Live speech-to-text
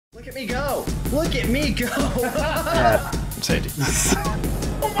Look at me go! Look at me go! Safety.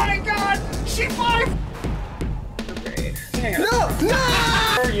 Oh my god! She flies! No!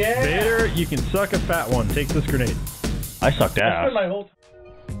 No! Yeah! Vader, you can suck a fat one. Take this grenade. I sucked ass. That's my whole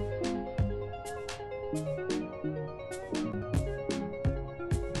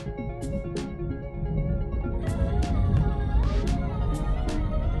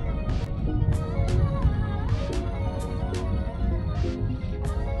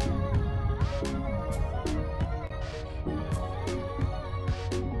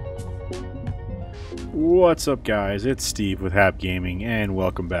What's up, guys? It's Steve with Hap Gaming, and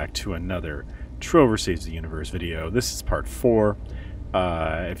welcome back to another Trover Saves the Universe video. This is part 4.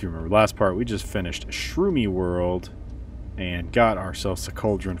 If you remember last part, we just finished Shroomy World and got ourselves a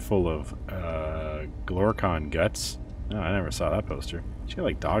cauldron full of Glorcon guts. No, I never saw that poster. She got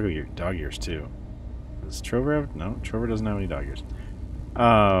like dog ears too. Does Trover have? No, Trover doesn't have any dog ears.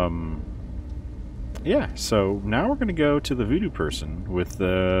 Yeah, so now we're going to go to the voodoo person with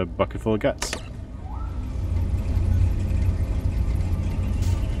the bucket full of guts.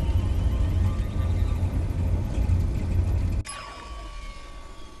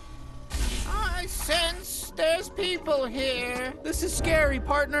 I sense there's people here. This is scary,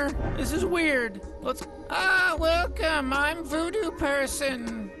 partner. This is weird. Let's... welcome. I'm Voodoo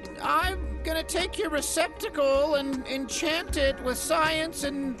Person. I'm gonna take your receptacle and enchant it with science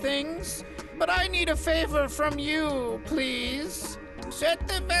and things. But I need a favor from you, please. Set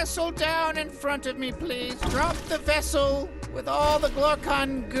the vessel down in front of me, please. Drop the vessel with all the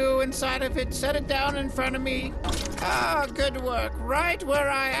Glorcon goo inside of it. Set it down in front of me. Ah, good work. Right where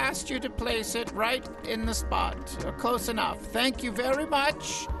I asked you to place it, right in the spot. Close enough. Thank you very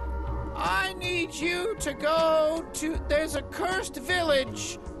much. I need you to go to... There's a cursed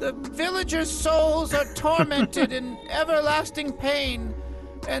village. The villagers' souls are tormented in everlasting pain,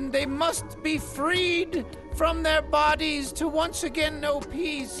 and they must be freed from their bodies to once again know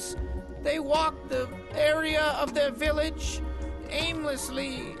peace. They walk the area of their village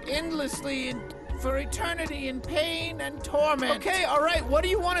aimlessly, endlessly, and for eternity in pain and torment. Okay, all right, what do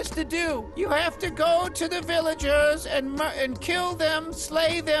you want us to do? You have to go to the villagers and kill them,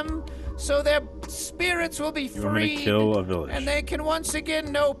 slay them, so their spirits will be freed. You want me to kill a village? And they can once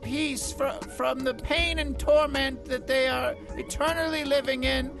again know peace from the pain and torment that they are eternally living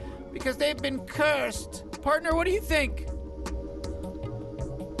in because they've been cursed. Partner, what do you think? I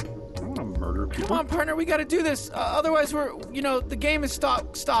don't want to murder people. Come on, partner, we gotta do this. Otherwise, the game is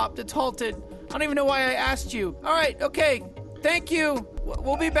stopped. It's halted. I don't even know why I asked you. All right, okay. Thank you.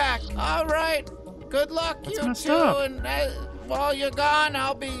 We'll be back. All right. Good luck, you two. And while you're gone,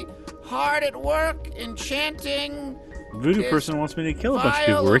 I'll be hard at work enchanting. Voodoo person wants me to kill a bunch of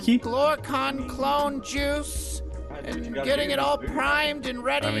people, Ricky. Glorcon clone juice and getting it all primed and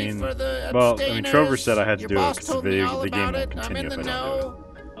ready for the abstainers. Trover said I had to do it Your boss because told the me all game about will it. I'm continue in the if I don't do it. know.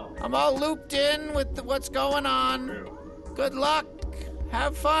 I'm all looped in with what's going on. Good luck.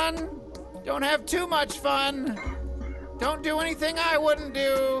 Have fun. Don't have too much fun. Don't do anything I wouldn't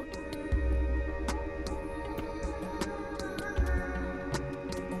do.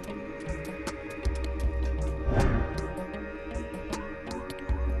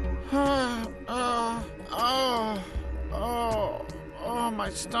 My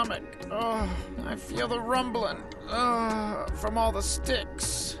stomach. Oh, I feel the rumbling from all the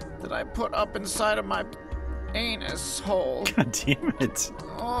sticks that I put up inside of my anus hole. God damn it.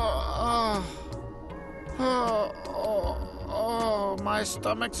 My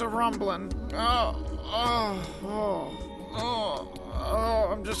stomach's a rumbling. I'm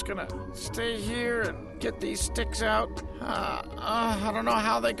just gonna stay here and get these sticks out. I don't know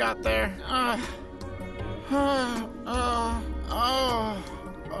how they got there.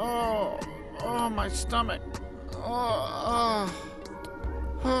 My stomach.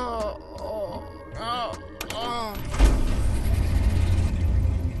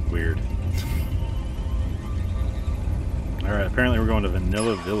 Weird. Alright, apparently we're going to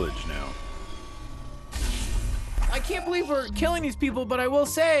Vanilla Village now. I can't believe we're killing these people, but I will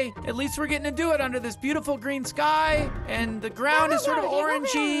say, at least we're getting to do it under this beautiful green sky, and the ground is sort of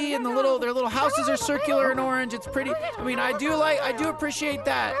orangey, and their little houses are circular and orange. It's pretty. I mean, I do appreciate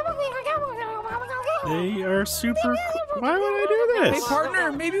that. They are super cool. Why would I do this? Hey,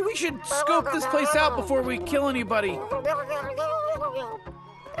 partner, maybe we should scope this place out before we kill anybody.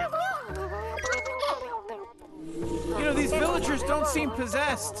 These villagers don't seem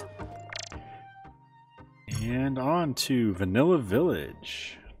possessed. And on to Vanilla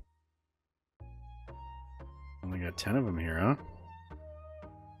Village. Only got 10 of them here, huh?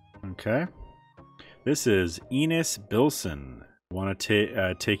 Okay. This is Enos Bilson. Want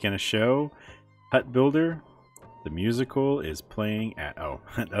to take in a show? Hut Builder, the musical is playing at... Oh,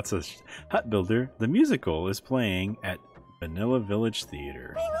 that's a... Hut Builder, the musical is playing at Vanilla Village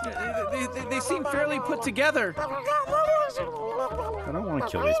Theater. They seem fairly put together. I don't want to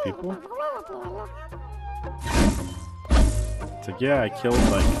kill these people. It's like, yeah, I killed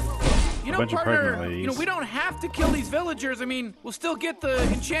like a bunch of pregnant ladies. You know, we don't have to kill these villagers. I mean, we'll still get the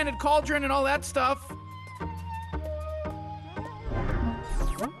enchanted cauldron and all that stuff.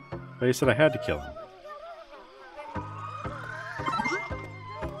 But he said I had to kill him.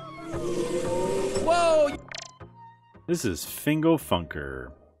 Whoa! This is Fingo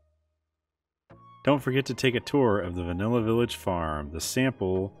Funker. Don't forget to take a tour of the Vanilla Village farm,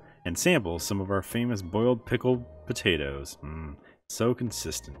 sample some of our famous boiled pickled potatoes. So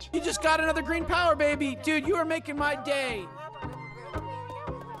consistent. You just got another green power, baby. Dude, you are making my day.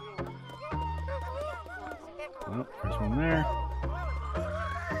 Oh, there's one there.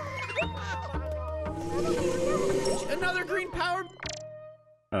 Another green power.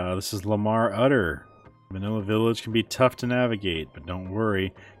 This is Lamar Utter. Vanilla Village can be tough to navigate, but don't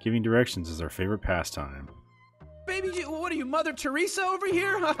worry. Giving directions is our favorite pastime. Baby, what are you, Mother Teresa over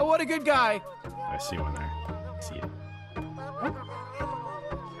here? What a good guy. I see one there. See it.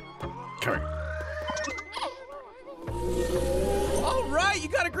 Come here. All right, you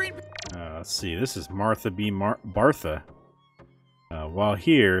got a green... Let's see. This is Martha B. Bartha. While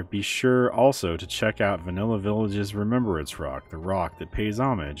here, be sure also to check out Vanilla Village's Remembrance Rock, the rock that pays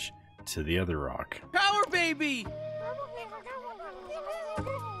homage to the other rock. Power, baby!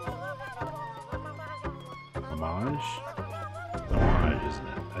 Homage? Homage, isn't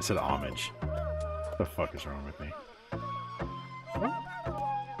it? I said homage. What the fuck is wrong with me?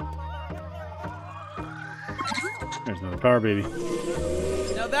 There's another power, baby.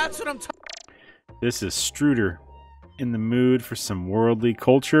 Now that's what I'm talking. This is Struder. In the mood for some worldly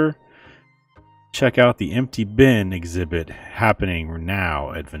culture? Check out the Empty Bin exhibit happening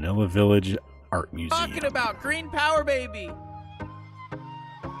now at Vanilla Village Art Museum. Talking about green power, baby.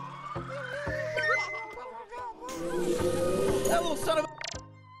 That little son of a...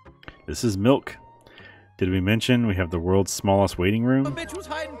 This is Milk. Did we mention we have the world's smallest waiting room? The bitch was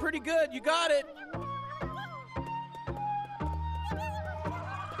hiding pretty good. You got it.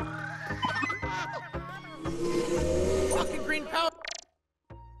 Fucking green power.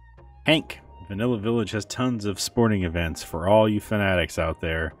 Hank. Vanilla Village has tons of sporting events for all you fanatics out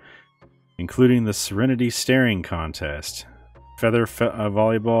there, including the Serenity Staring Contest, feather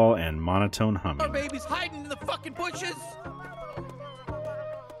volleyball, and monotone humming. Our baby's hiding in the fucking bushes.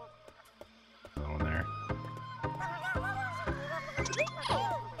 Another one there.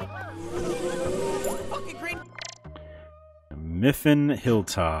 Fucking green. Miffin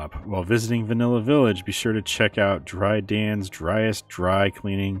Hilltop. While visiting Vanilla Village, be sure to check out Dry Dan's Driest Dry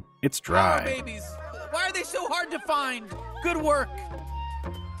Cleaning. It's dry. Power babies. Why are they so hard to find? Good work.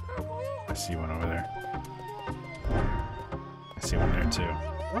 I see one over there. I see one there too.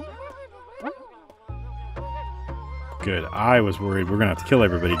 Good. I was worried we're gonna have to kill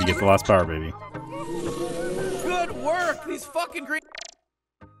everybody to get the last power, baby. Good work. These fucking green.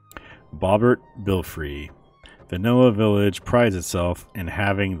 Bobbert Billfree. Vanilla Village prides itself in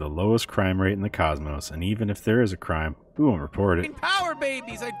having the lowest crime rate in the cosmos, and even if there is a crime, we won't report it. Green power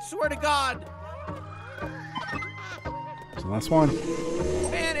babies. I swear to God. It's the last one.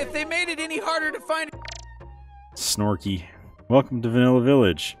 Man, if they made it any harder to find. Snorky. Welcome to Vanilla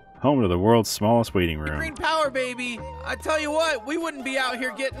Village, home to the world's smallest waiting room. Green power, baby. I tell you what, we wouldn't be out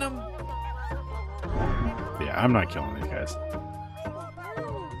here getting them. Yeah, I'm not killing these guys.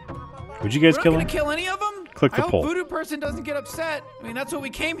 Would you guys kill them? We're not gonna kill any of them? Click the I poll. hope Voodoo Person doesn't get upset. I mean, that's what we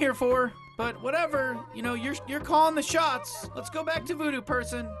came here for. But whatever, you know, you're calling the shots. Let's go back to Voodoo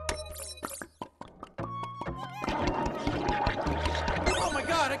Person. Oh my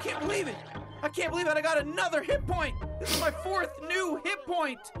God, I can't believe it. I can't believe it. I got another hit point. This is my 4th new hit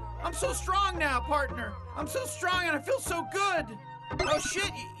point. I'm so strong now, partner. I'm so strong and I feel so good. Oh shit,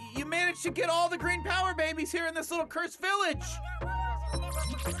 you managed to get all the green power babies here in this little cursed village.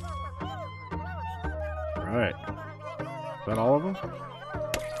 Alright. Is that all of them?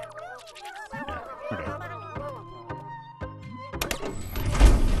 Yeah, okay.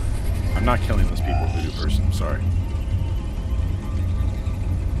 I'm not killing those people, Voodoo Person, I'm sorry.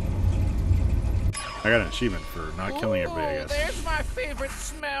 I got an achievement for not killing everybody, I guess. There's my favorite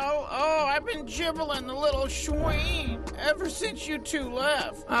smell. Oh, I've been gibbling the little schween ever since you two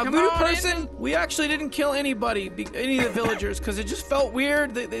left. Voodoo Person, we actually didn't kill anybody, any of the villagers, because it just felt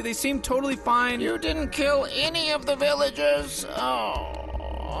weird. They seemed totally fine. You didn't kill any of the villagers? Oh,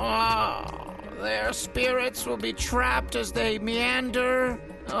 Their spirits will be trapped as they meander.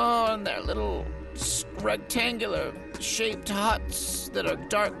 Oh, in their little rectangular shaped huts that are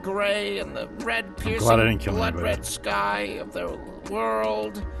dark gray and the red piercing blood red sky of their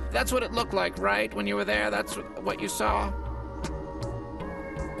world. That's what it looked like, right? When you were there, that's what you saw?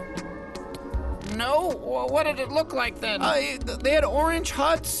 No? Well, what did it look like then? They had orange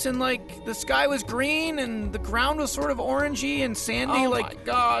huts and like the sky was green and the ground was sort of orangey and sandy. Oh my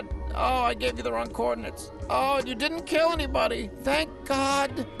God. Oh, I gave you the wrong coordinates. Oh, you didn't kill anybody. Thank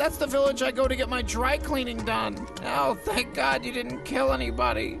God. That's the village I go to get my dry cleaning done. Oh, thank God you didn't kill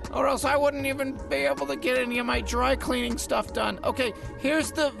anybody. Or else I wouldn't even be able to get any of my dry cleaning stuff done. Okay,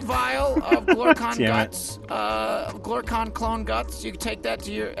 here's the vial of Glorcon guts. Glorcon clone guts. You can take that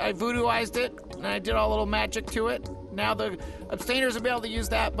to your... I voodooized it, and I did all a little magic to it. Now the abstainers will be able to use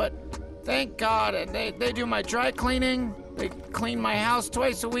that, but thank God. And they do my dry cleaning. They clean my house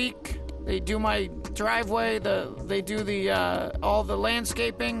twice a week. They do my driveway. They do all the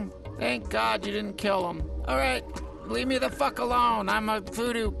landscaping. Thank God you didn't kill them. All right, leave me the fuck alone. I'm a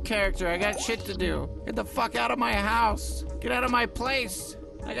voodoo character. I got shit to do. Get the fuck out of my house. Get out of my place.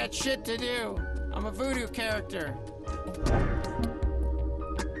 I got shit to do. I'm a voodoo character.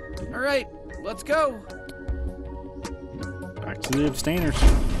 All right, let's go. Back to the abstainers.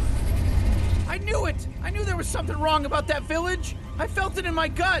 I knew it! I knew there was something wrong about that village. I felt it in my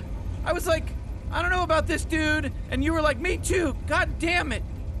gut. I was like, I don't know about this dude. And you were like, me too. God damn it.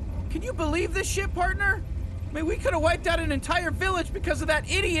 Can you believe this shit, partner? I mean, we could have wiped out an entire village because of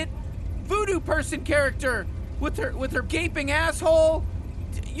that idiot voodoo person character with her gaping asshole.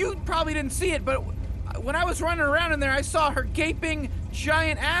 You probably didn't see it, but when I was running around in there, I saw her gaping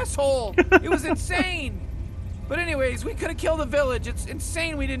giant asshole. It was insane. But anyways, we could have killed the village. It's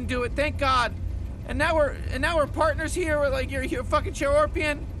insane we didn't do it. Thank God. And now we're partners here. We're like, you're a fucking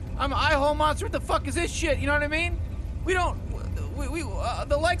Cheropian. I'm an eye-hole monster. What the fuck is this shit? You know what I mean? We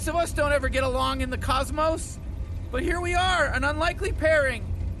the likes of us don't ever get along in the cosmos. But here we are, an unlikely pairing.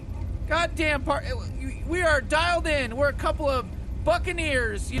 Goddamn, we are dialed in. We're a couple of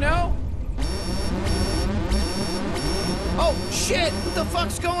buccaneers, you know? Oh, shit! What the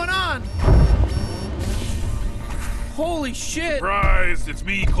fuck's going on? Holy shit! Surprise! It's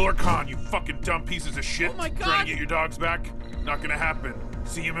me, Glorcon, you fucking dumb pieces of shit. Oh my God! Trying to get your dogs back? Not gonna happen.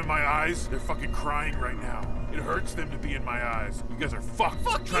 See him in my eyes? They're fucking crying right now. It hurts them to be in my eyes. You guys are fucked.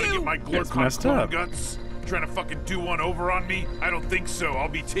 Fuck trying to get my Glorcon clone guts? Trying to fucking do one over on me? I don't think so. I'll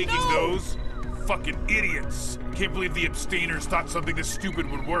be taking those. Fucking idiots. Can't believe the abstainers thought something this stupid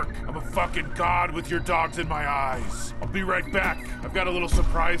would work. I'm a fucking god with your dogs in my eyes. I'll be right back. I've got a little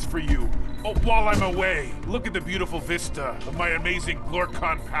surprise for you. Oh, while I'm away, look at the beautiful vista of my amazing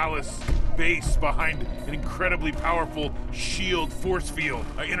Glorcon Palace base behind an incredibly powerful shield force field.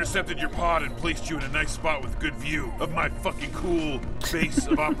 I intercepted your pod and placed you in a nice spot with good view of my fucking cool base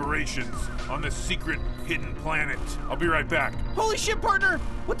of operations on this secret hidden planet. I'll be right back. Holy shit, partner!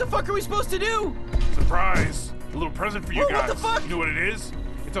 What the fuck are we supposed to do? Surprise! A little present for you guys. What the fuck? You know what it is?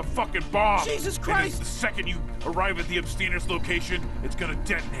 It's a fucking bomb. Jesus Christ! And the second you arrive at the abstainers location, it's gonna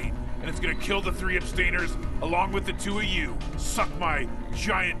detonate. And it's gonna kill the 3 abstainers along with the 2 of you. Suck my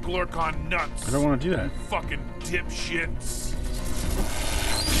giant Glorcon nuts. I don't want to do that. You fucking dipshits.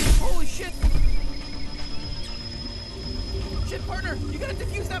 Holy shit! Shit, partner, you gotta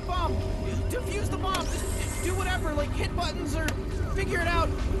defuse that bomb. Defuse the bomb. Just do whatever, like hit buttons or figure it out.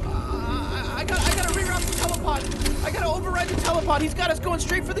 I gotta reroute the telepod. I gotta override the telepod. He's got us going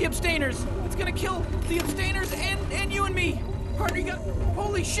straight for the abstainers. It's gonna kill the abstainers and you and me. Partner, you got...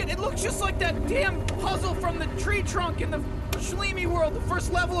 Holy shit, it looks just like that damn puzzle from the tree trunk in the Schleemy world, the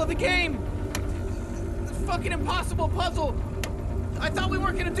first level of the game. The fucking impossible puzzle. I thought we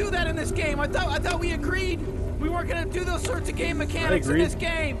weren't gonna do that in this game. I thought we agreed we weren't gonna do those sorts of game mechanics in this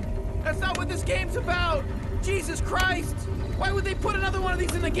game. That's not what this game's about. Jesus Christ. Why would they put another one of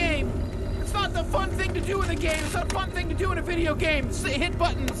these in the game? It's not the fun thing to do in the game. It's not a fun thing to do in a video game. Hit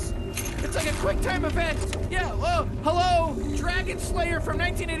buttons. It's like a quick time event. Yeah, hello, Dragon Slayer from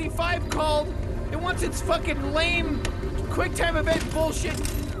 1985 called. It wants its fucking lame quick time event bullshit.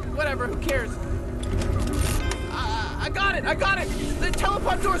 Whatever, who cares? I got it. The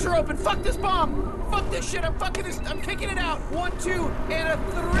teleport doors are open. Fuck this bomb. Fuck this shit. I'm kicking it out. 1, 2, and a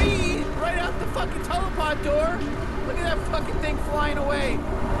 3 right out the fucking teleport door. Look at that fucking thing flying away.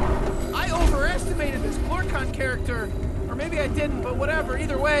 I overestimated this Glorcon character. Or maybe I didn't, but whatever.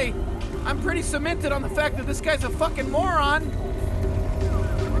 Either way, I'm pretty cemented on the fact that this guy's a fucking moron.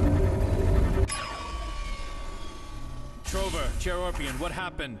 Trover, Cheropian, what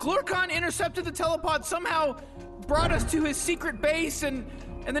happened? Glorcon intercepted the telepod, somehow brought us to his secret base, and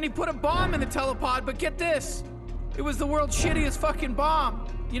and then he put a bomb in the telepod, but get this. It was the world's shittiest fucking bomb.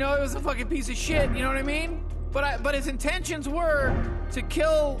 You know, it was a fucking piece of shit, you know what I mean? But his intentions were to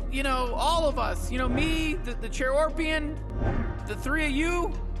kill, you know, all of us. You know, me, the Cherorpian, the three of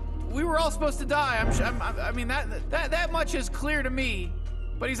you, we were all supposed to die. I mean, that much is clear to me.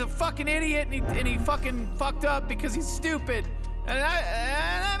 But he's a fucking idiot, and he fucking fucked up because he's stupid. And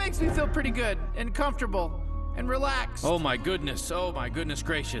that makes me feel pretty good and comfortable and relaxed. Oh my goodness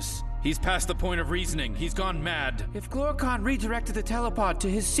gracious. He's past the point of reasoning. He's gone mad. If Glorkon redirected the telepod to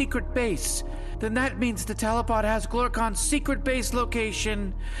his secret base, then that means the telepod has Glorkon's secret base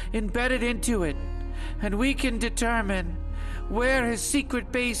location embedded into it. And we can determine where his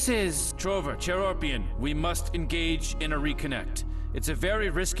secret base is. Trover, Cherorpian, we must engage in a reconnect. It's a very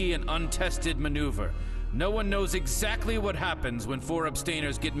risky and untested maneuver. No one knows exactly what happens when 4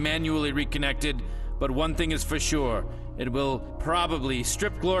 abstainers get manually reconnected, but one thing is for sure. It will probably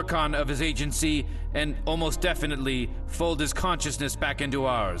strip Glorkon of his agency and almost definitely fold his consciousness back into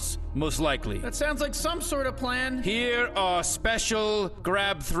ours. Most likely. That sounds like some sort of plan. Here are special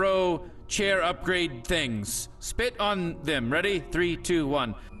grab throw chair upgrade things. Spit on them. Ready? 3, 2,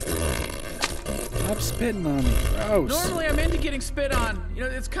 1. Stop spitting on me. Gross. Normally I'm into getting spit on. You know,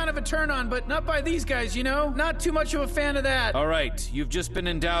 it's kind of a turn on, but not by these guys, you know? Not too much of a fan of that. All right, you've just been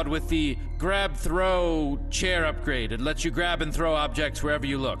endowed with the grab throw chair upgrade. It lets you grab and throw objects wherever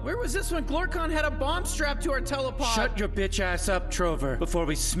you look. Where was this when Glorkon had a bomb strapped to our telepod? Shut your bitch ass up, Trover, before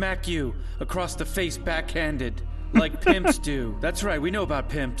we smack you across the face backhanded, like pimps do. That's right, we know about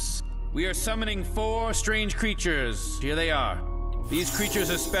pimps. We are summoning 4 strange creatures. Here they are. These creatures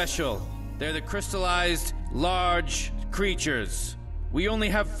are special. They're the crystallized, large creatures. We only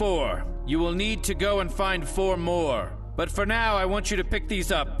have 4. You will need to go and find 4 more. But for now, I want you to pick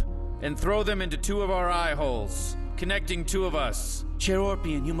these up and throw them into 2 of our eye holes, connecting 2 of us.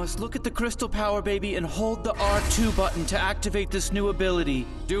 Cherorpian, you must look at the crystal power baby and hold the R2 button to activate this new ability.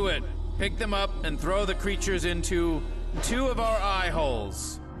 Do it. Pick them up and throw the creatures into 2 of our eye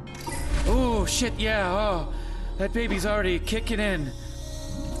holes. Oh, shit, yeah, oh. That baby's already kicking in.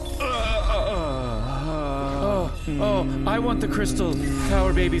 I want the crystal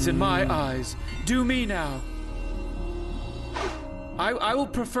power babies in my eyes. Do me now. I will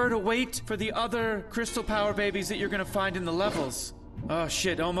prefer to wait for the other crystal power babies that you're gonna find in the levels. Oh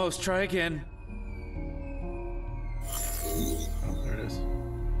shit, almost. Try again. Oh, there it is.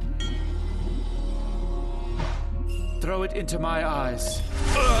 Throw it into my eyes.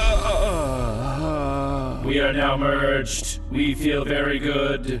 We are now merged. We feel very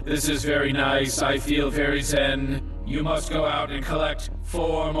good. This is very nice. I feel very zen. You must go out and collect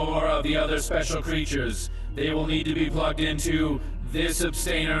 4 more of the other special creatures. They will need to be plugged into this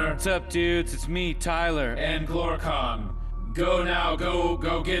abstainer. What's up, dudes? It's me, Tyler. And Glorkon. Go now.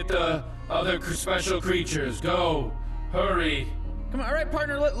 Go get the other special creatures. Go. Hurry. Come on, all right,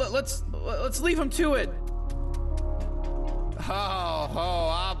 partner. Let's leave him to it.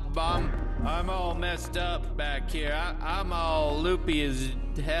 I'm all messed up back here. I'm all loopy as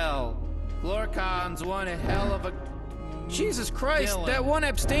hell. Glorkon's one hell of a... Jesus Christ, Dylan. that one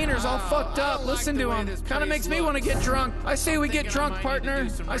abstainer's all fucked up. Listen to him. Kind of makes me want to get drunk. I say we get drunk, partner.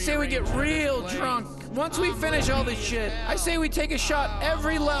 I say we get real drunk. Once we finish all this shit, I say we take a shot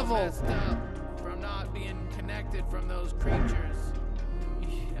every level. From not being connected from those creatures.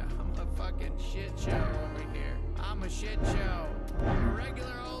 Yeah, I'm a fucking shit show over here. I'm a shit show. I'm a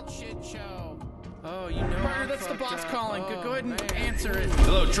regular old shit show. Oh, you know Partner, I'm that's the fucked boss up. calling. Oh, Go ahead and man. answer it.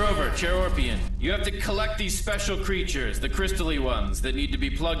 Hello, Trover, Cherorpian. You have to collect these special creatures, the crystally ones, that need to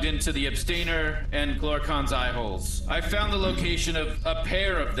be plugged into the abstainer and Glorkon's eye holes. I found the location of a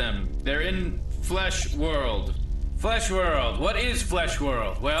pair of them. They're in Flesh World. Flesh World. What is Flesh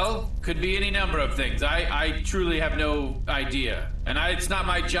World? Well, could be any number of things. I truly have no idea. And it's not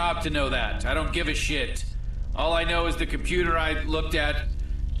my job to know that. I don't give a shit. All I know is the computer I looked at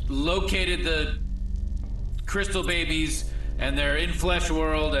located the crystal babies, and they're in Flesh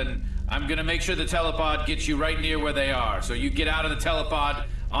World, and I'm gonna make sure the telepod gets you right near where they are. So you get out of the telepod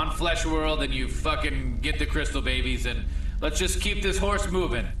on Flesh World, and you fucking get the crystal babies, and let's just keep this horse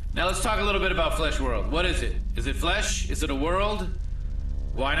moving. Now let's talk a little bit about Flesh World. What is it? Is it flesh? Is it a world?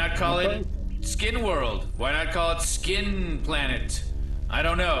 Why not call it Skin World? Why not call it Skin Planet? I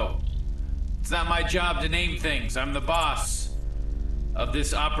don't know. It's not my job to name things. I'm the boss of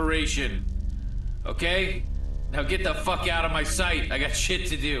this operation. Okay? Now get the fuck out of my sight. I got shit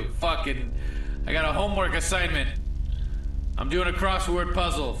to do. I got a homework assignment. I'm doing a crossword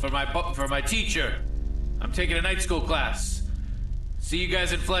puzzle for my teacher. I'm taking a night school class. See you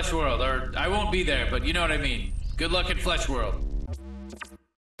guys in Flesh World, or I won't be there, but you know what I mean. Good luck in Flesh World.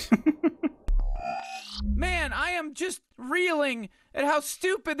 Man, I am just reeling at how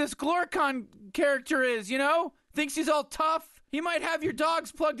stupid this Glorcon character is, you know? Thinks he's all tough. He might have your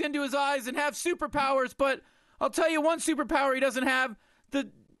dogs plugged into his eyes and have superpowers, but I'll tell you one superpower he doesn't have. The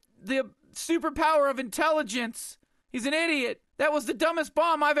superpower of intelligence. He's an idiot. That was the dumbest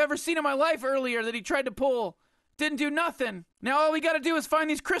bomb I've ever seen in my life earlier that he tried to pull. Didn't do nothing. Now all we gotta do is find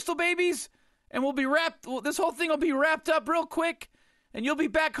these crystal babies, and we'll be this whole thing will be wrapped up real quick, and you'll be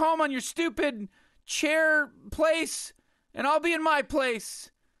back home on your stupid chair place, and I'll be in my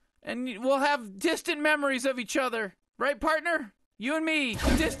place, and we'll have distant memories of each other. Right, partner? You and me,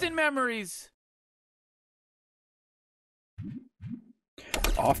 distant memories.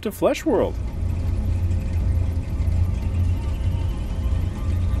 Off to Flesh World.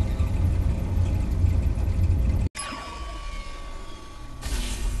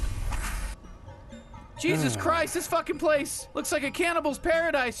 Jesus Christ, this fucking place looks like a cannibal's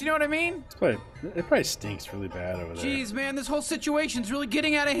paradise, you know what I mean? It probably stinks really bad over there. Jeez, man, this whole situation's really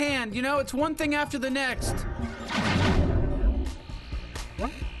getting out of hand, you know? It's one thing after the next.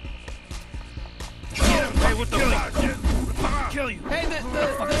 Hey, what the fuck? Kill you. Hey, the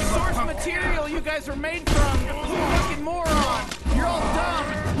source material you guys are made from, you fucking moron. You're all dumb.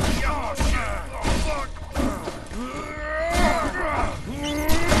 Oh, shit. Oh, fuck.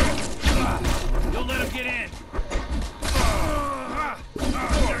 Don't let him get in.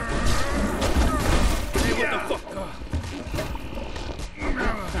 Hey, what the fuck?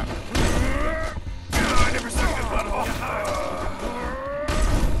 I never sucked a butthole.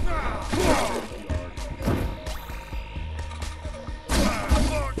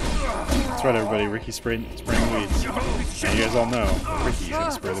 That's right, everybody. Ricky's spraying weeds. And you guys all know Ricky's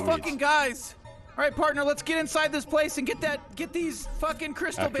gonna spray the Those weeds. fucking guys. All right, partner, let's get inside this place and get these fucking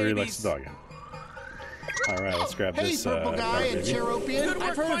crystal After he lets babies. the dog in. All right, let's grab Hey, this. purple guy and baby. Cheropian. Good work,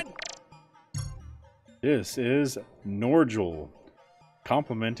 I've heard. bud. This is Norgel.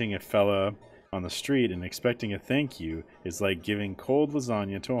 Complimenting a fella on the street and expecting a thank you is like giving cold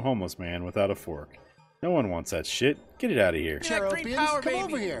lasagna to a homeless man without a fork. No one wants that shit. Get it out of here. Yeah, green Cheropians, power, come baby.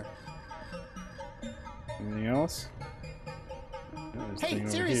 over here. Anything else? There's a thing Hey,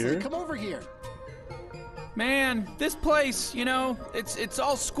 over seriously, here. come over here. Man, this place, you know, it's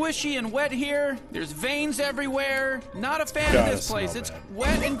all squishy and wet here. There's veins everywhere. Not a fan of Gotta this place. smell It's bad.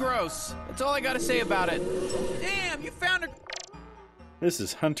 wet and gross. That's all I gotta say about it. Damn, you found a... This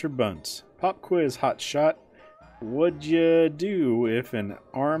is Hunter Bunce. Pop quiz hot shot. What'd you do if an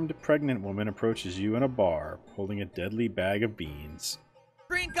armed pregnant woman approaches you in a bar holding a deadly bag of beans?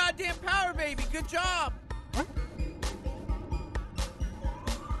 Green goddamn power, baby. Good job.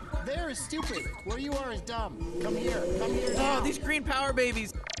 There is stupid. Where you are is dumb. Come here. Come here. Oh, now. these green power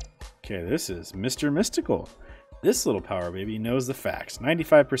babies. Okay, this is Mr. Mystical. This little power baby knows the facts.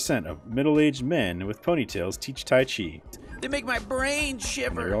 95% of middle-aged men with ponytails teach Tai Chi. They make my brain And they're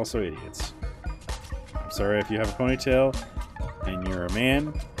shiver. also idiots. I'm sorry if you have a ponytail and you're a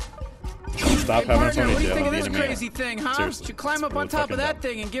man. Stop Hey, having a partner, ponytail what do you think of and this being a man. crazy thing, huh? Seriously, Should climb it's up on really top of fucking that dumb.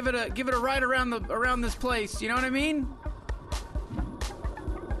 thing and give it a ride around this place. You know what I mean?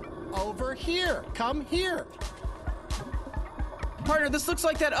 Over here. Come here. Partner, this looks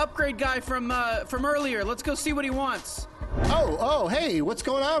like that upgrade guy from earlier. Let's go see what he wants. Oh, hey, what's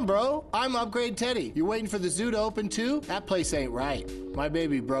going on, bro? I'm Upgrade Teddy. You waiting for the zoo to open too? That place ain't right. My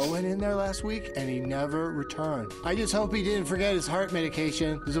baby bro went in there last week and he never returned. I just hope he didn't forget his heart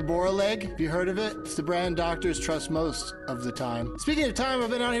medication. Zeboraleg, have you heard of it? It's the brand doctors trust most of the time. Speaking of time, I've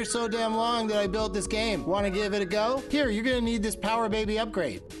been out here so damn long that I built this game. Want to give it a go? Here, you're gonna need this Power Baby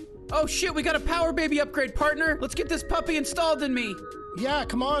upgrade. Oh shit, we got a power baby upgrade, partner. Let's get this puppy installed in me. Yeah,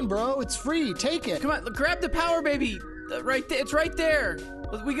 come on, bro. It's free. Take it. Come on, grab the power baby. Right there, it's right there.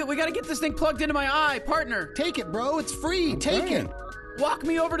 We gotta get this thing plugged into my eye, partner. Take it, bro. It's free. Take it. Walk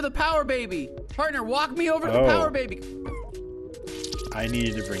me over to the power baby. Partner, walk me over to the Oh. power baby. I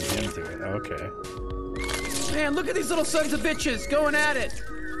needed to bring him to it. Okay. Man, look at these little sons of bitches going at it.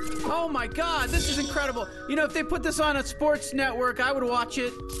 Oh my god, this is incredible. You know, if they put this on a sports network, I would watch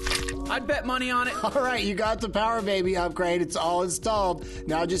it. I'd bet money on it. All right, you got the Power Baby upgrade. It's all installed.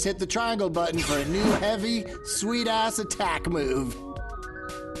 Now just hit the triangle button for a new heavy, sweet-ass attack move.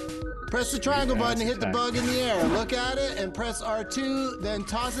 Press the triangle button to hit the attack. bug in the air. Look at it and press R2, then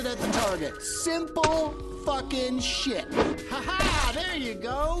toss it at the target. Simple fucking shit. Ha-ha! There you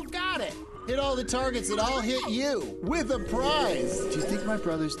go. Got it. Hit all the targets that all hit you with a prize. Do you think my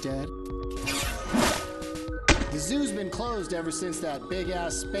brother's dead? The zoo's been closed ever since that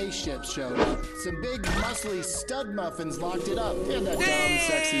big-ass spaceship showed up. Some big, muscly stud muffins locked it up. They're that dumb,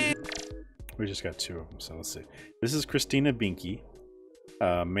 sexy... We just got two of them, so let's see. This is Christina Binky.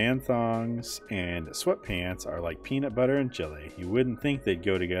 Man thongs and sweatpants are like peanut butter and jelly. You wouldn't think they'd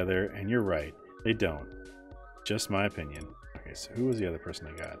go together, and you're right. They don't. Just my opinion. Okay, so who was the other person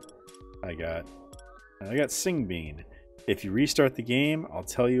I got? I got Singbean. If you restart the game, I'll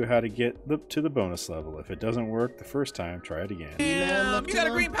tell you how to get to the bonus level. If it doesn't work the first time, try it again. Man, You got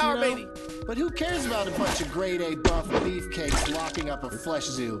a green power, baby. But who cares about a bunch of grade A buff beefcakes locking up a flesh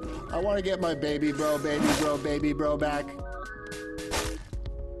zoo? I want to get my baby bro back.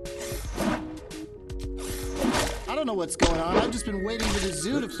 I don't know what's going on. I've just been waiting for the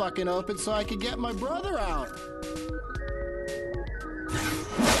zoo to fucking open so I could get my brother out.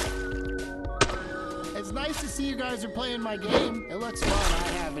 It's nice to see you guys are playing my game. It looks fun.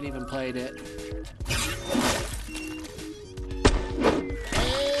 I haven't even played it.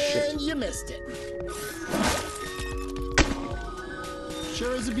 And you missed it.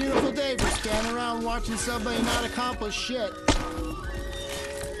 Sure is a beautiful day for standing around watching somebody not accomplish shit.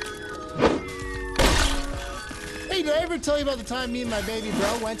 Hey, did I ever tell you about the time me and my baby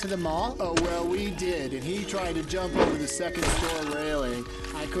bro went to the mall? Oh, well, we did, and he tried to jump over the second floor railing.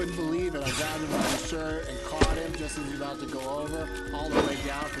 I couldn't believe it. I grabbed him by his shirt and caught him just as he was about to go over, all the way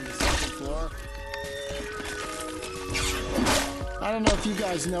down from the second floor. I don't know if you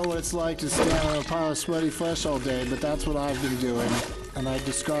guys know what it's like to stand on a pile of sweaty flesh all day, but that's what I've been doing. And I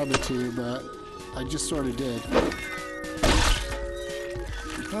describe it to you, but I just sort of did.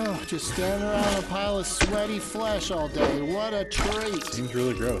 Oh, just standing around a pile of sweaty flesh all day. What a treat. Seems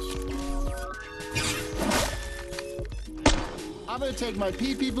really gross. I'm gonna take my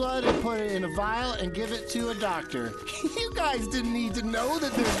pee-pee blood and put it in a vial and give it to a doctor. You guys didn't need to know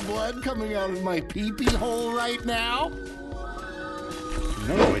that there's blood coming out of my pee-pee hole right now.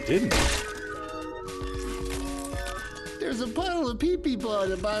 No, I didn't. There's a puddle of pee-pee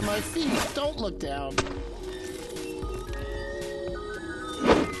blood by my feet. Don't look down.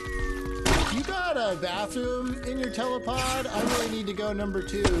 You got a bathroom in your telepod? I really need to go number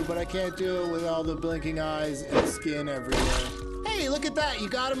 2, but I can't do it with all the blinking eyes and skin everywhere. Hey, look at that. You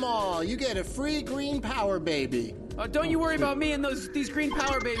got them all. You get a free green power baby. Don't you worry about me and these green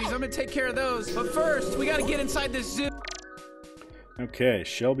power babies. I'm gonna take care of those. But first, we gotta get inside this zoo. Okay,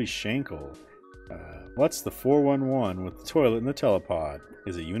 Shelby Shankle. What's the 411 with the toilet in the telepod?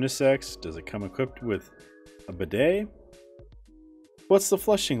 Is it unisex? Does it come equipped with a bidet? What's the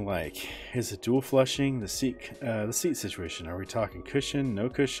flushing like? Is it dual flushing? The seat situation. Are we talking cushion? No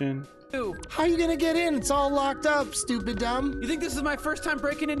cushion? How are you gonna get in? It's all locked up, stupid dumb. You think this is my first time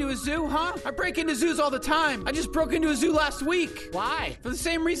breaking into a zoo, huh? I break into zoos all the time. I just broke into a zoo last week. Why? For the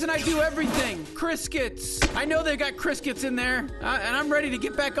same reason I do everything. Criskets. I know they've got Criskets in there, and I'm ready to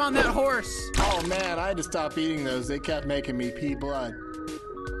get back on that horse. Oh man, I had to stop eating those. They kept making me pee blood.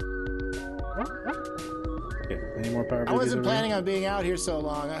 Okay, any more power I babies wasn't over planning on being out here so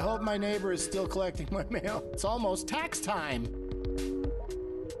long. I hope my neighbor is still collecting my mail. It's almost tax time.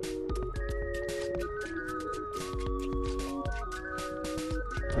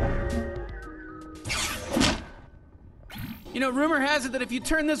 You know, rumor has it that if you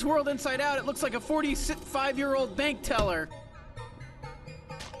turn this world inside out, it looks like a 45-year-old bank teller.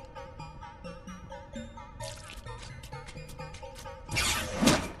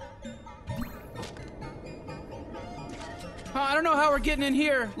 I don't know how we're getting in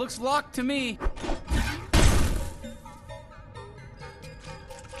here. Looks locked to me.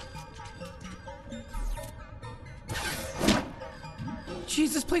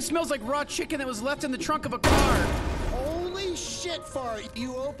 Jeez, this place smells like raw chicken that was left in the trunk of a car. Holy shit, fart.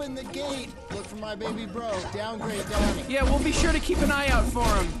 You opened the gate. Look for my baby bro. Downgrade Donnie. Yeah, we'll be sure to keep an eye out for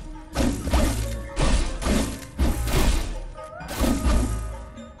him.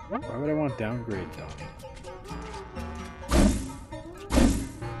 Why would I want downgrade Donnie?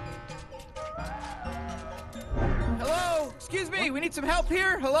 Hello? Excuse me, we need some help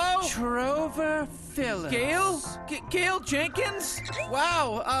here. Hello? Trover Phillips. Gail? Gail Jenkins?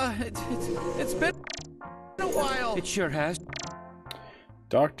 Wow, it's been a while. It sure has.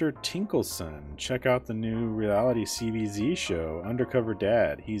 Dr. Tinkleson. Check out the new reality CBZ show, Undercover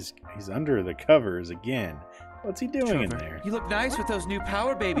Dad. He's under the covers again. What's he doing in there? You look nice with those new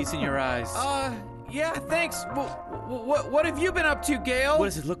power babies in your eyes. Yeah, thanks. What have you been up to, Gail? What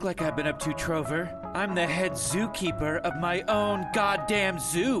does it look like I've been up to, Trover? I'm the head zookeeper of my own goddamn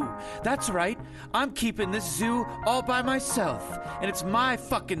zoo. That's right. I'm keeping this zoo all by myself. And it's my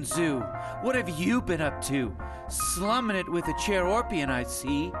fucking zoo. What have you been up to? Slumming it with a Cherorpian, I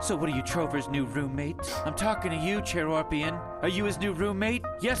see. So what are you, Trover's new roommate? I'm talking to you, Cherorpian. Are you his new roommate?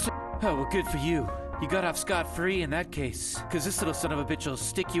 Yes, sir. Oh, well, good for you. You got off scot-free in that case, because this little son of a bitch will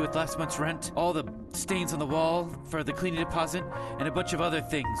stick you with last month's rent, all the stains on the wall for the cleaning deposit, and a bunch of other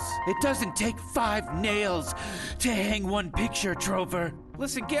things. It doesn't take 5 nails to hang one picture, Trover.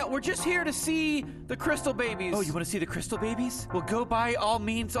 Listen, Gail, we're just here to see the crystal babies. Oh, you want to see the crystal babies? Well, go by all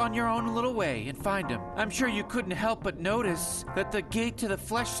means on your own little way and find them. I'm sure you couldn't help but notice that the gate to the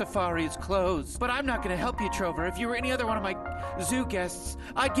flesh safari is closed. But I'm not going to help you, Trover. If you were any other one of my zoo guests,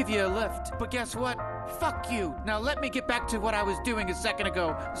 I'd give you a lift. But guess what? Fuck you. Now let me get back to what I was doing a second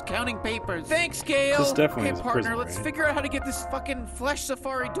ago. I was counting papers. Thanks, Gail. This definitely Okay, is a partner, prison, let's right? figure out how to get this fucking flesh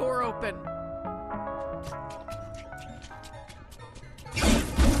safari door open.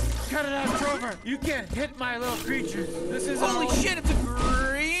 Cut it out, Trover. You can't hit my little creatures. This is Holy shit, it's a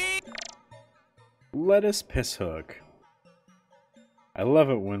green. Lettuce piss hook. I love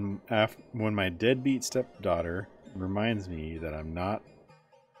it when my deadbeat stepdaughter reminds me that I'm not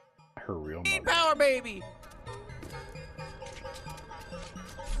her real mother. Power baby.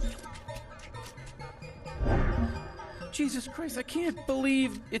 Jesus Christ, I can't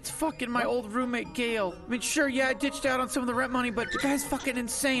believe it's fucking my old roommate, Gail. I mean, sure, yeah, I ditched out on some of the rent money, but the guy's fucking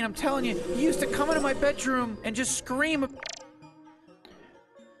insane. I'm telling you, he used to come into my bedroom and just scream.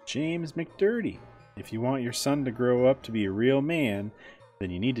 James McDurdy. If you want your son to grow up to be a real man,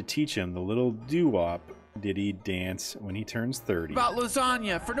 then you need to teach him the little doo-wop ditty dance when he turns 30. About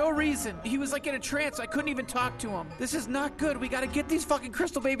lasagna for no reason. He was like in a trance. I couldn't even talk to him. This is not good. We gotta get these fucking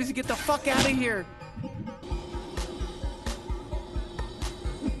crystal babies and get the fuck out of here.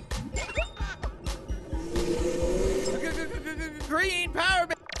 Green power.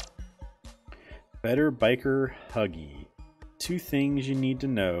 Better biker huggy. 2 things you need to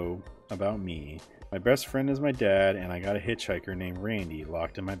know about me. My best friend is my dad, and I got a hitchhiker named Randy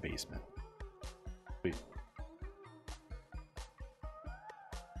locked in my basement. Sweet.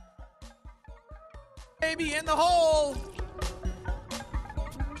 Baby in the hole.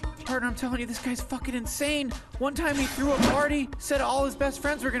 Partner, I'm telling you, this guy's fucking insane. One time he threw a party, said all his best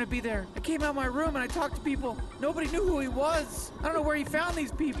friends were gonna be there. I came out of my room and I talked to people. Nobody knew who he was. I don't know where he found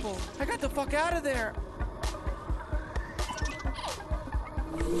these people. I got the fuck out of there.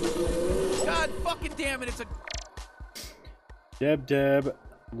 God fucking damn it, it's a... Deb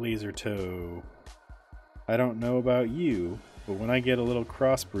Laser Toe. I don't know about you, but when I get a little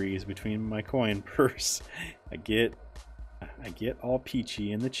cross breeze between my coin purse, I get all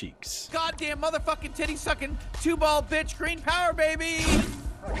peachy in the cheeks. Goddamn motherfucking titty sucking 2-ball bitch, green power baby!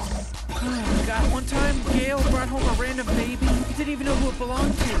 Oh God, one time Gail brought home a random baby. He didn't even know who it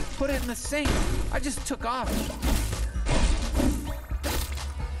belonged to. Put it in the sink. I just took off.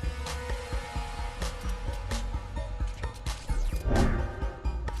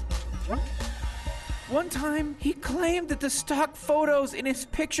 One time, he claimed that the stock photos in his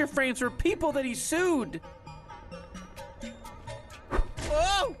picture frames were people that he sued.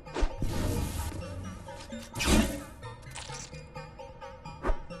 Whoa!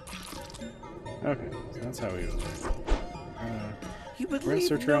 Okay, so that's how he was. He would We're gonna leave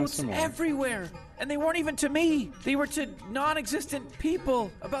search around notes some more. everywhere. And they weren't even to me. They were to non-existent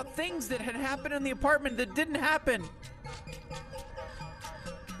people about things that had happened in the apartment that didn't happen.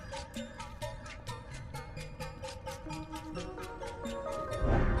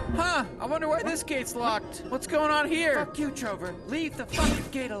 Huh, I wonder why this gate's locked. What's going on here? Fuck you, Trover. Leave the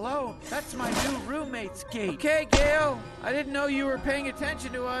fucking gate alone. That's my new roommate's gate. Okay, Gail. I didn't know you were paying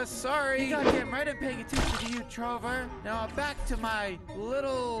attention to us. Sorry. You goddamn right I'm paying attention to you, Trover. Now back to my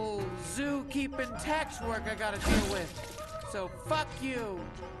little zoo-keeping tax work I gotta deal with. So fuck you.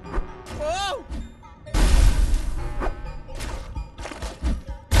 Whoa!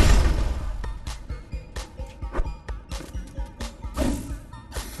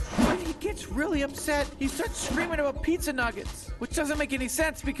 Gets really upset. He starts screaming about pizza nuggets, which doesn't make any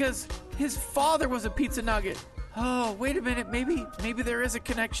sense because his father was a pizza nugget. Oh, wait a minute. Maybe there is a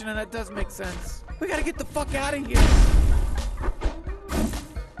connection and that does make sense. We gotta get the fuck out of here.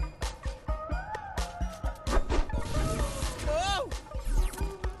 Whoa!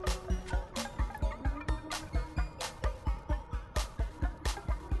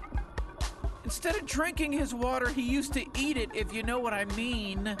 Instead of drinking his water, he used to eat it, if you know what I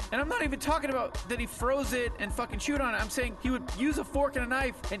mean. And I'm not even talking about that he froze it and fucking chewed on it. I'm saying he would use a fork and a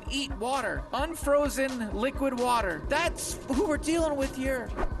knife and eat water. Unfrozen liquid water. That's who we're dealing with here.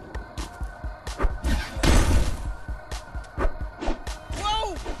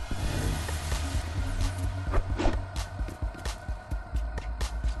 Whoa!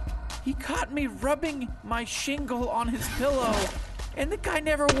 He caught me rubbing my shingle on his pillow. And the guy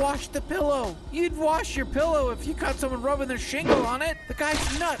never washed the pillow. You'd wash your pillow if you caught someone rubbing their shingle on it. The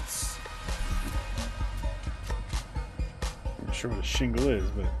guy's nuts. not sure what a shingle is,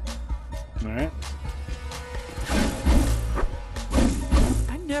 but alright.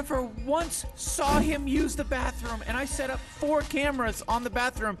 I never once saw him use the bathroom, and I set up 4 cameras on the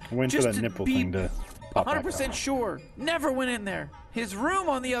bathroom I'm waiting just for that to nipple be thing to pop back 100% out. sure. Never went in there. His room,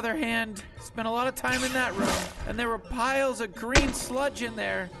 on the other hand, spent a lot of time in that room, and there were piles of green sludge in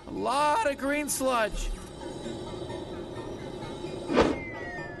there. A lot of green sludge.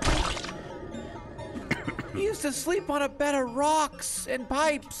 He used to sleep on a bed of rocks and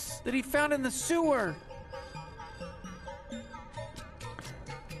pipes that he found in the sewer.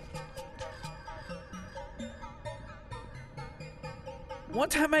 One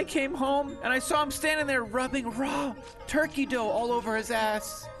time I came home and I saw him standing there rubbing raw turkey dough all over his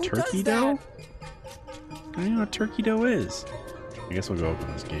ass. Who Turkey does that? dough? I don't know what turkey dough is. I guess we'll go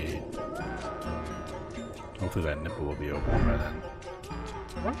open this gate. Hopefully that nipple will be open by then.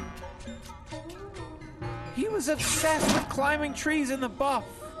 He was obsessed with climbing trees in the buff.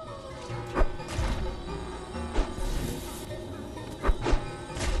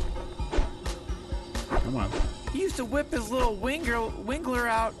 Come on. He used to whip his little wingler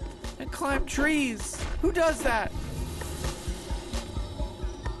out and climb trees. Who does that?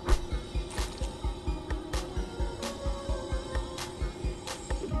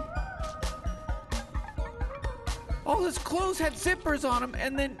 All his clothes had zippers on them,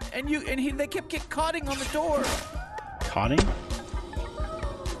 and they kept caughting on the door. Cotting?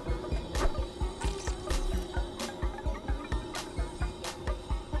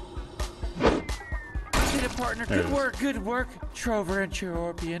 Did it, partner. There it Good is. work, good work, Trover and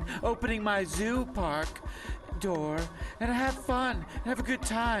Scorpion, opening my zoo park door, and have fun, and have a good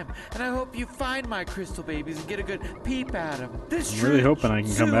time, and I hope you find my crystal babies and get a good peep at them. This I'm really true hoping I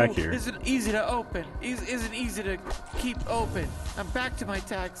can come zoo back here. Isn't easy to open. Isn't easy to keep open. I'm back to my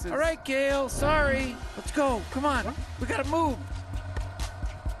taxes. All right, Gail. Sorry. Let's go. Come on. We gotta move.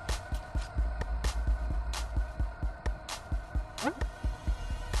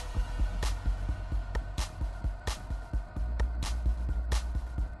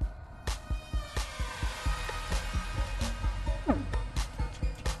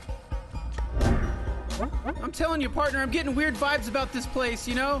 I'm telling you, partner, I'm getting weird vibes about this place,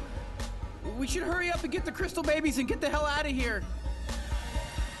 you know? We should hurry up and get the crystal babies and get the hell out of here.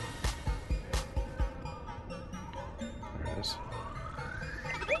 There it is.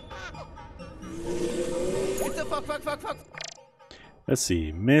 Get the fuck. Let's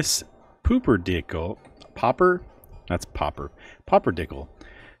see. Miss Pooperdickle. Popper? That's Popper. Popperdickle.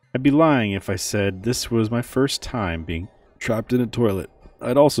 I'd be lying if I said this was my first time being trapped in a toilet.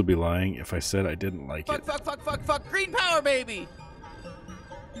 I'd also be lying if I said I didn't like it. Fuck. Green power, baby.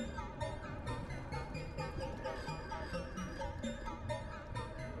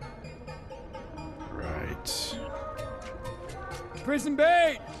 Right. Prison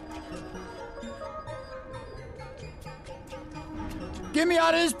bait! Get me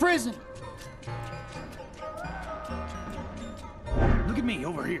out of this prison! Look at me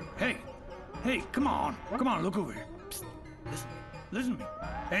over here. Hey, come on, look over here. Psst, listen to me.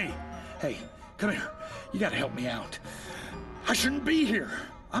 Hey, come here. You gotta help me out. I shouldn't be here.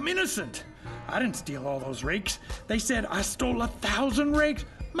 I'm innocent. I didn't steal all those rakes. They said I stole 1,000 rakes.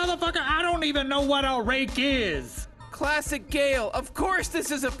 Motherfucker, I don't even know what a rake is. Classic Gale. Of course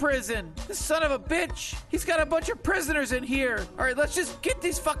this is a prison. This son of a bitch. He's got a bunch of prisoners in here. All right, let's just get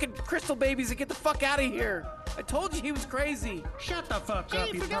these fucking crystal babies and get the fuck out of here. I told you he was crazy. Shut the fuck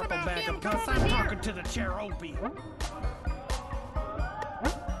up, you forget purple about bag him. of Come puss. over I'm here. talking to the Cherokee.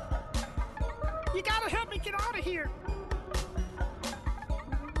 You gotta help me get out of here!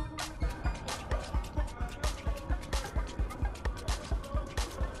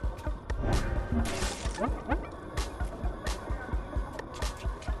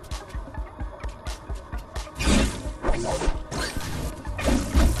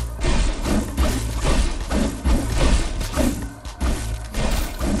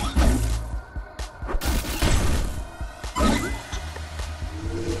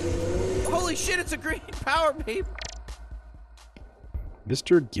 Holy shit, it's a green power babe.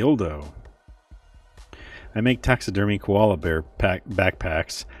 Mr. Gildo. I make taxidermy koala bear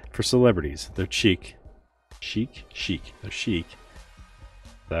backpacks for celebrities. They're chic. Chic? They're chic.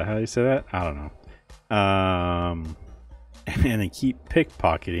 Is that how you say that? I don't know. And they keep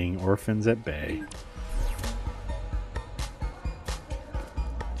pickpocketing orphans at bay.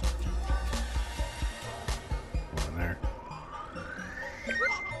 Go in there.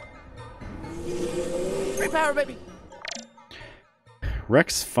 Green power baby.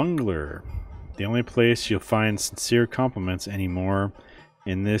 Rex Fungler. The only place you'll find sincere compliments anymore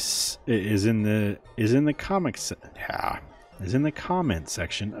in this is in the comics. is in the comment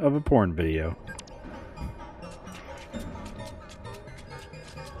section of a porn video.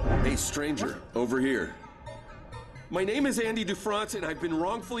 Hey, stranger, over here. My name is Andy Dufrance, and I've been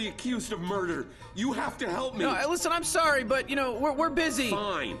wrongfully accused of murder. You have to help me. No, listen, I'm sorry, but, you know, we're busy.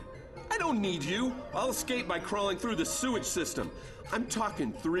 Fine. I don't need you. I'll escape by crawling through the sewage system. I'm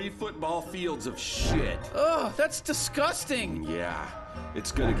talking 3 football fields of shit. Ugh, that's disgusting. Yeah,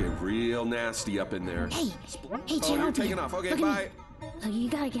 it's gonna get real nasty up in there. Hey, you're Cherokee, taking off. Okay, look at bye. me. Look, you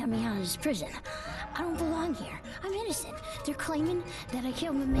gotta get me out of this prison. I don't belong here. I'm innocent. They're claiming that I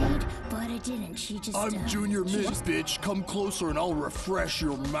killed my maid, but I didn't. She just, I'm Junior Mint, bitch. Come closer and I'll refresh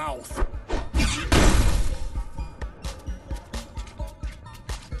your mouth.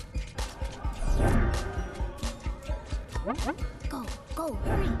 Go,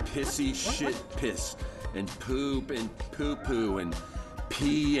 hurry. Pissy shit piss, and poop and poo-poo, and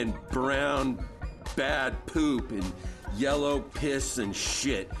pee and brown bad poop, and yellow piss and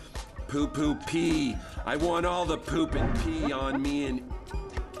shit. Poo-poo pee. I want all the poop and pee on me and...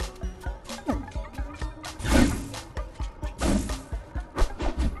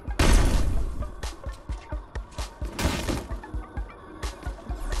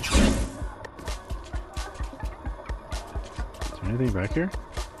 Anything back here?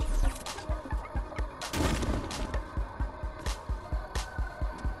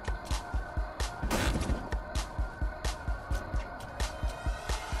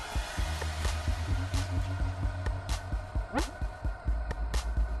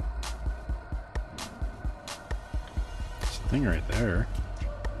 There's a thing right there.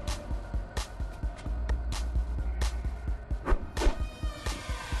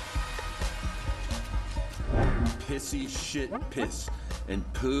 Pissy shit piss, and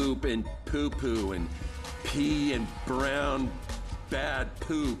poop and poo-poo, and pee and brown bad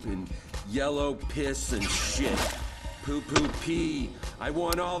poop, and yellow piss and shit. Poo-poo pee. I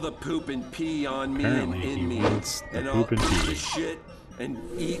want all the poop and pee on me Apparently and he in me. wants the And poop I'll and eat pee. the shit and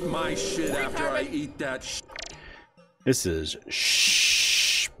eat my shit after I eat that shit. This is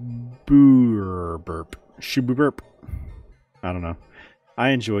Shbooburp. Shbooburp. I don't know. I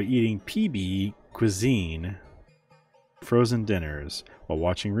enjoy eating PB cuisine frozen dinners while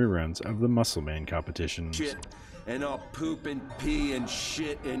watching reruns of the Muscle Man competitions. Shit. And I'll poop and pee and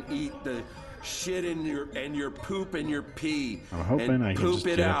shit and eat the shit in your poop and your pee. I'm hoping and I can poop just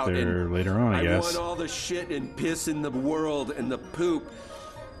it get up out. there And later on, I guess. want all the shit and piss in the world and the poop.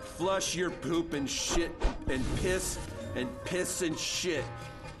 Flush your poop and shit and piss and shit.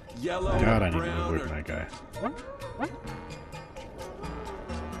 Yellow God, or I need to brown avoid or that guy.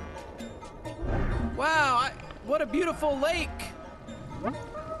 Wow, what a beautiful lake.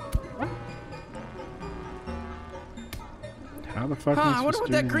 How the fuck am I wonder supposed what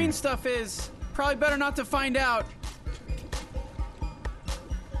to that do green here? stuff is. Probably better not to find out.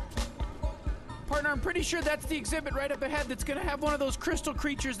 Partner, I'm pretty sure that's the exhibit right up ahead that's gonna have one of those crystal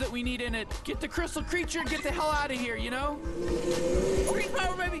creatures that we need in it. Get the crystal creature and get the hell out of here, you know? Green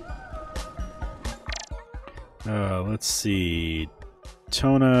power, baby! Let's see.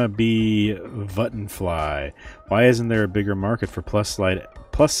 Tona B. Buttonfly. Why isn't there a bigger market for plus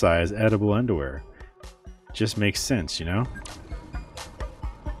size edible underwear? Just makes sense, you know?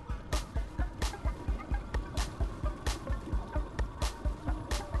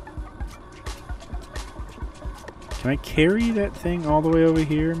 Can I carry that thing all the way over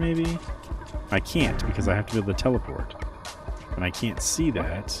here, maybe? I can't, because I have to be able to teleport. And I can't see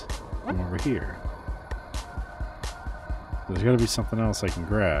that from over here. There's got to be something else I can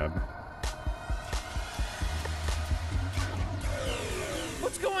grab.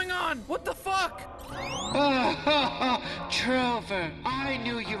 What's going on? What the fuck? Trover, I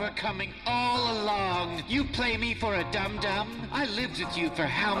knew you were coming all along. You play me for a dum-dum? I lived with you for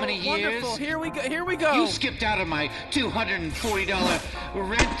how many years? Wonderful, here we go, here we go. You skipped out of my $240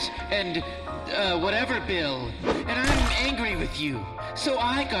 rent and whatever bill. And I'm angry with you. So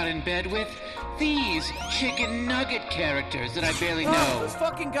I got in bed with these chicken nugget characters that I barely know. Those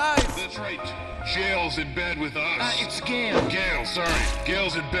fucking guys. That's right. Jail's in bed with us. It's Gail. Gail, sorry.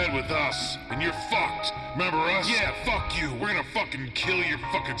 Gail's in bed with us. And you're fucked. Remember us? Yeah, fuck you. We're gonna fucking kill your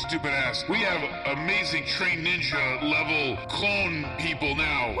fucking stupid ass. We have amazing trained ninja level clone people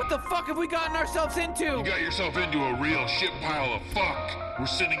now. What the fuck have we gotten ourselves into? You got yourself into a real shit pile of fuck. We're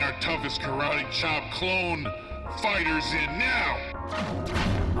sending our toughest karate chop clone fighters in now.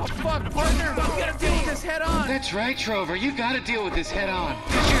 Oh fuck, partner, we gotta deal with this head on. That's right, Trover. You gotta deal with this head on.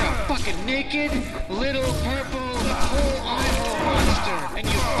 Cause you're a fucking naked, little purple, whole eyeball monster. And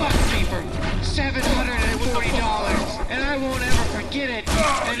you fucked me for $740. And I won't ever forget it.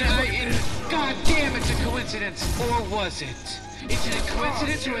 And God God damn, it's a coincidence. Or was it? Is it a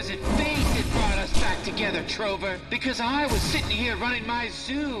coincidence or is it fate that brought us back together, Trover? Because I was sitting here running my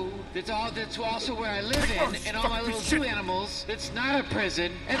zoo. That's also where I live in, and all my little zoo animals. That's not a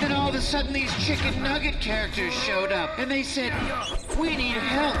prison. And then all of a sudden these chicken nugget characters showed up, and they said, "We need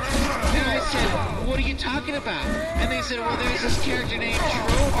help." And I said, "What are you talking about?" And they said, "Well, there's this character named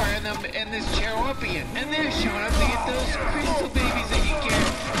Trover and this Cheropian, and they're showing up to get those crystal babies that you care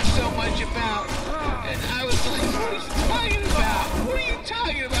so much about." And I was like, "What are you talking about? What are you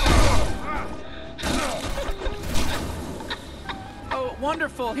talking about?" Oh,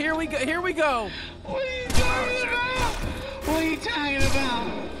 wonderful. Here we go. Here we go. What are you talking about? What are you talking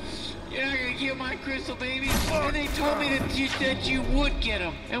about? You're not gonna get my crystal babies? And they told me that you would get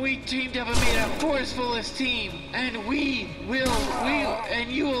them. And we teamed up and made a forcefulest team. And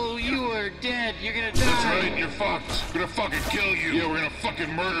you are dead. You're gonna die. That's right, you're fucked. We're gonna fucking kill you. Yeah, we're gonna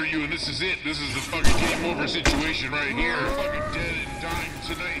fucking murder you, and this is it. This is the fucking game over situation right here. You're fucking dead and dying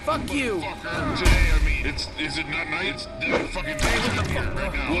tonight. Fuck you. Today, I mean, is it not night? It's fucking daytime here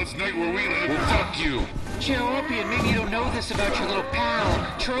right now. Well, it's night where we live. Well, fuck you. Cheropian, maybe you don't know this about your little pal,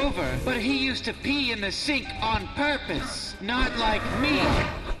 Trover, but he used to pee in the sink on purpose. Not like me.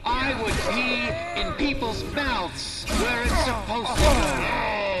 I would pee in people's mouths where it's supposed to go.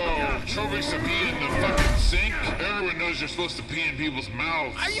 Trover used to pee in the fucking sink? Everyone knows you're supposed to pee in people's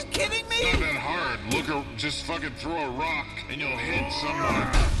mouths. Are you kidding me? It's not that hard. Just fucking throw a rock and you'll hit someone.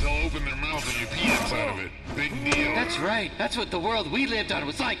 They'll open their mouth and you pee inside of it. Big deal. That's right. That's what the world we lived on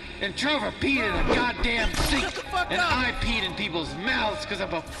was like. And Trover peed in a goddamn sink. Shut the fuck and up. I peed in people's mouths because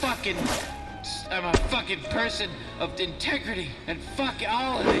I'm a fucking person of integrity, and fuck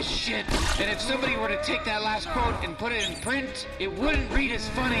all of this shit. And if somebody were to take that last quote and put it in print, it wouldn't read as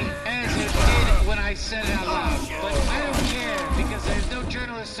funny as it did when I said it out loud. But I don't care, because there's no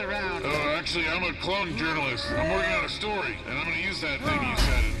journalists around. Actually, I'm a clone journalist. I'm working on a story, and I'm gonna use that thing you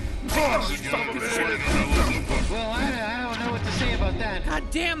said. Well, I don't know what to say about that. God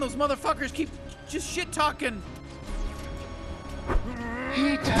damn, those motherfuckers keep just shit talking.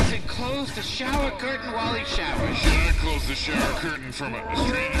 He doesn't close the shower curtain while he showers. Should I close the shower curtain from a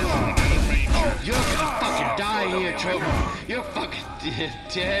stranger from another manger? You're gonna fucking die here, Trover. You're fucking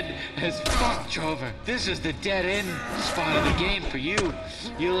dead as fuck, Trover. This is the dead end spot of the game for you.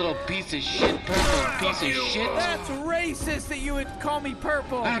 You little piece of shit, purple piece of shit. That's racist that you would call me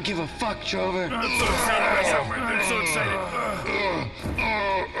purple. I don't give a fuck, Trover. I'm so excited. I'm so excited.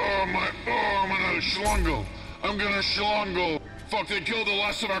 I'm gonna schlungle. I'm gonna schlungle. Fuck, they killed the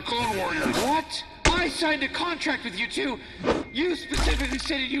last of our clone warriors. What? I signed a contract with you two. You specifically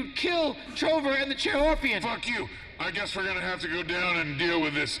said you'd kill Trover and the Cheropian. Fuck you. I guess we're gonna have to go down and deal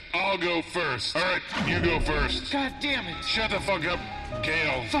with this. I'll go first. Alright, you go first. God damn it. Shut the fuck up,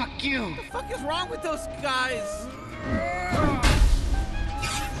 Gale. Fuck you. What the fuck is wrong with those guys?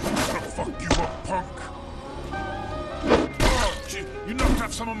 Fuck you up, punk. Oh, gee, you knocked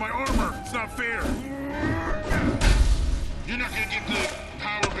off some of my armor. It's not fair. You're not gonna get the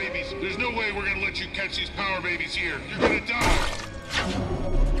power babies. There's no way we're gonna let you catch these power babies here. You're gonna die.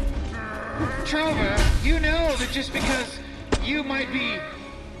 Trover, you know that just because you might be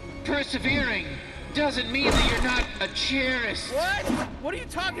persevering doesn't mean that you're not a chairist. What? What are you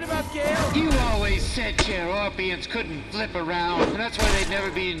talking about, Gale? You always said Cheropians couldn't flip around, and that's why they'd never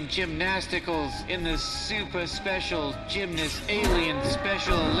be in gymnasticals in the super special gymnast alien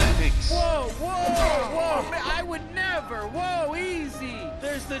special Olympics. Whoa, whoa, man, I would never. Whoa, easy.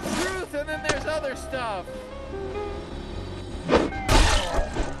 There's the truth, and then there's other stuff.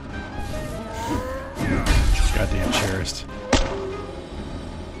 Goddamn chairist.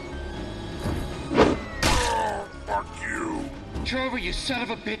 Trover, you son of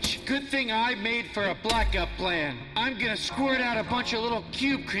a bitch. Good thing I made for a blackout plan. I'm gonna squirt out a bunch of little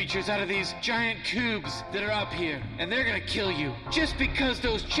cube creatures out of these giant cubes that are up here, and they're gonna kill you. Just because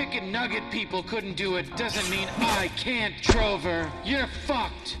those chicken nugget people couldn't do it doesn't mean I can't, Trover. You're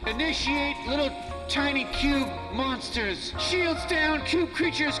fucked. Initiate little tiny cube monsters. Shields down, cube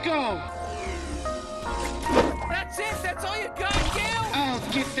creatures go. That's it? That's all you got, Gale? I'll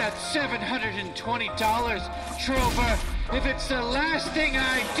get that $720, Trover, if it's the last thing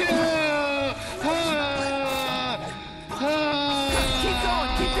I do!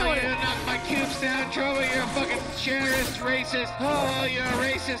 Keep doing it! You knocked my cubes down, Trover, you're a fucking chairist, racist! Oh, you're a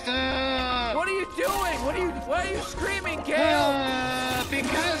racist! What are you doing? Why are you screaming, Gale?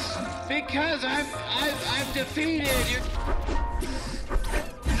 Because I'm defeated!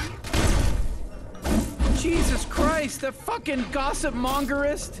 Jesus Christ, the fucking gossip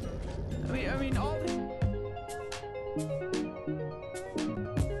mongerist. I mean, all